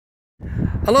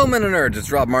Hello MennoNerds,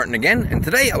 it's Rob Martin again, and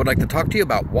today I would like to talk to you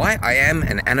about why I am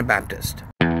an Anabaptist.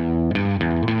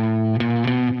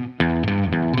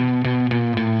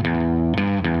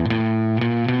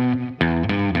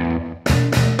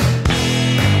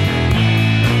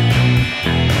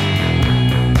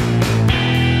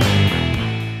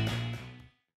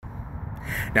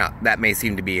 Now, that may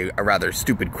seem to be a rather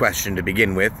stupid question to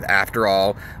begin with. After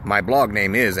all, my blog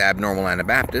name is Abnormal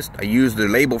Anabaptist. I use the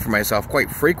label for myself quite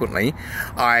frequently.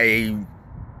 I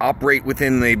operate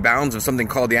within the bounds of something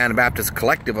called the Anabaptist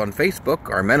Collective on Facebook.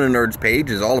 Our MennoNerds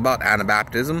page is all about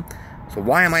Anabaptism. So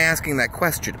why am I asking that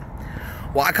question?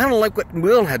 Well, I kind of like what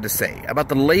Will had to say about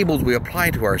the labels we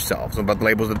apply to ourselves, about the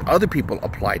labels that other people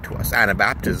apply to us.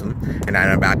 Anabaptism, and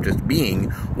Anabaptist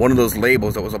being one of those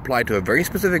labels that was applied to a very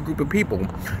specific group of people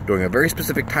during a very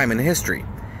specific time in history.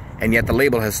 And yet the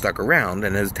label has stuck around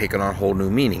and has taken on whole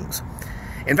new meanings.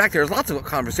 In fact, there's lots of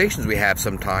conversations we have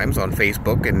sometimes on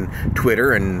Facebook and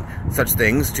Twitter and such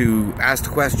things to ask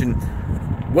the question,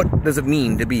 what does it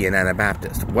mean to be an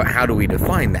Anabaptist? How do we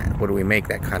define that? What do we make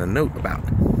that kind of note about?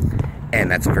 And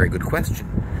that's a very good question,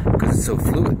 because it's so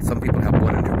fluid. Some people have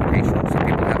one interpretation, some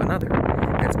people have another.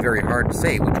 And it's very hard to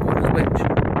say which one is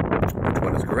which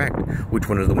one is correct, which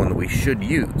one is the one that we should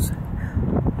use.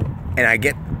 And I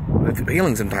get the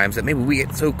feeling sometimes that maybe we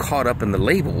get so caught up in the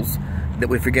labels that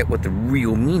we forget what the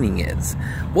real meaning is.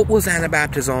 What was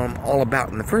Anabaptism all about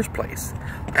in the first place?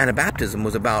 Anabaptism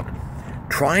was about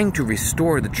trying to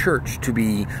restore the church to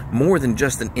be more than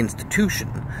just an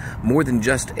institution, more than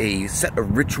just a set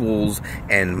of rituals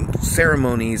and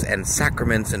ceremonies and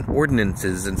sacraments and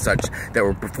ordinances and such that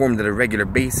were performed at a regular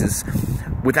basis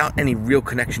without any real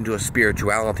connection to a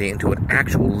spirituality and to an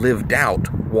actual lived out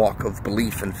walk of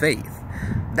belief and faith.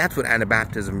 That's what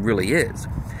Anabaptism really is.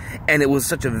 And it was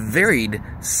such a varied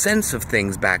sense of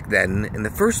things back then in the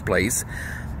first place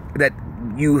that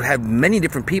you have many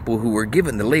different people who were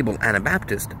given the label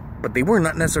Anabaptist, but they were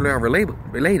not necessarily all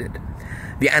related.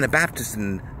 The Anabaptists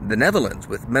in the Netherlands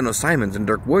with Menno Simons and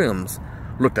Dirk Williams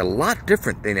looked a lot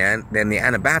different than the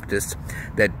Anabaptists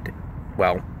that,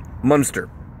 well, Munster.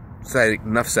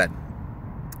 Enough said.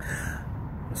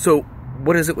 So,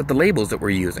 what is it with the labels that we're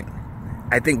using?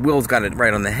 I think Will's got it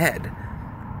right on the head.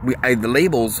 The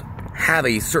labels have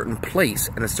a certain place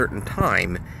and a certain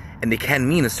time, and they can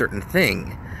mean a certain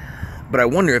thing. But I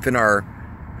wonder if in our,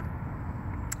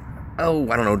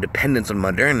 dependence on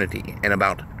modernity and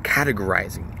about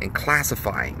categorizing and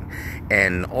classifying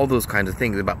and all those kinds of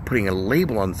things, about putting a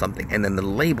label on something and then the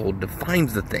label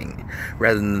defines the thing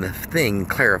rather than the thing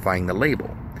clarifying the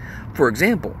label. For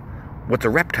example, what's a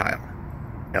reptile?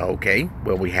 Okay,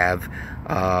 well, we have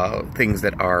things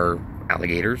that are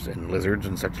alligators and lizards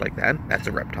and such like that. That's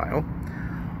a reptile.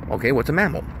 Okay, what's a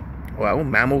mammal? Well,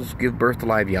 mammals give birth to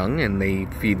live young, and they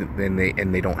feed, and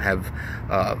they don't have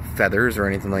feathers or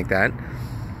anything like that.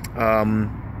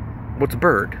 What's a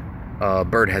bird? A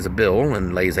bird has a bill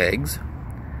and lays eggs.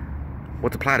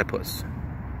 What's a platypus?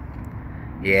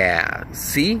 Yeah,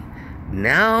 see?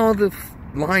 Now the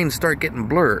lines start getting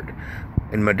blurred.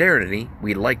 In modernity,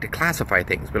 we like to classify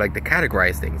things, we like to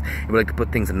categorize things, and we like to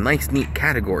put things in nice, neat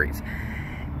categories.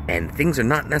 And things are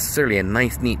not necessarily in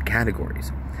nice, neat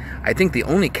categories. I think the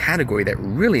only category that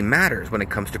really matters when it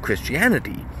comes to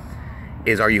Christianity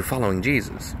is, are you following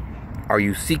Jesus? Are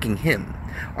you seeking Him?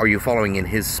 Are you following in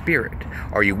His Spirit?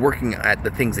 Are you working at the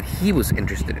things that He was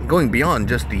interested in? Going beyond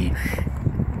just the,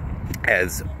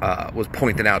 as was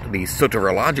pointed out, the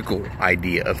soteriological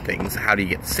idea of things, how do you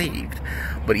get saved?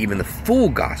 But even the full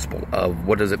gospel of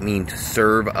what does it mean to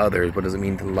serve others? What does it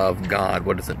mean to love God?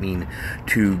 What does it mean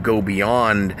to go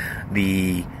beyond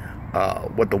the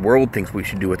what the world thinks we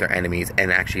should do with our enemies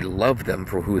and actually love them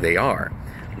for who they are?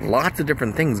 Lots of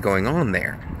different things going on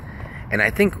there. And I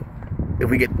think if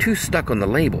we get too stuck on the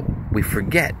label, we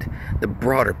forget the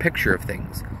broader picture of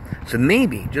things. So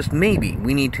maybe, just maybe,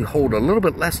 we need to hold a little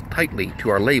bit less tightly to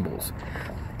our labels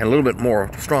and a little bit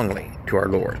more strongly to our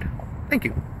Lord. Thank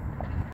you.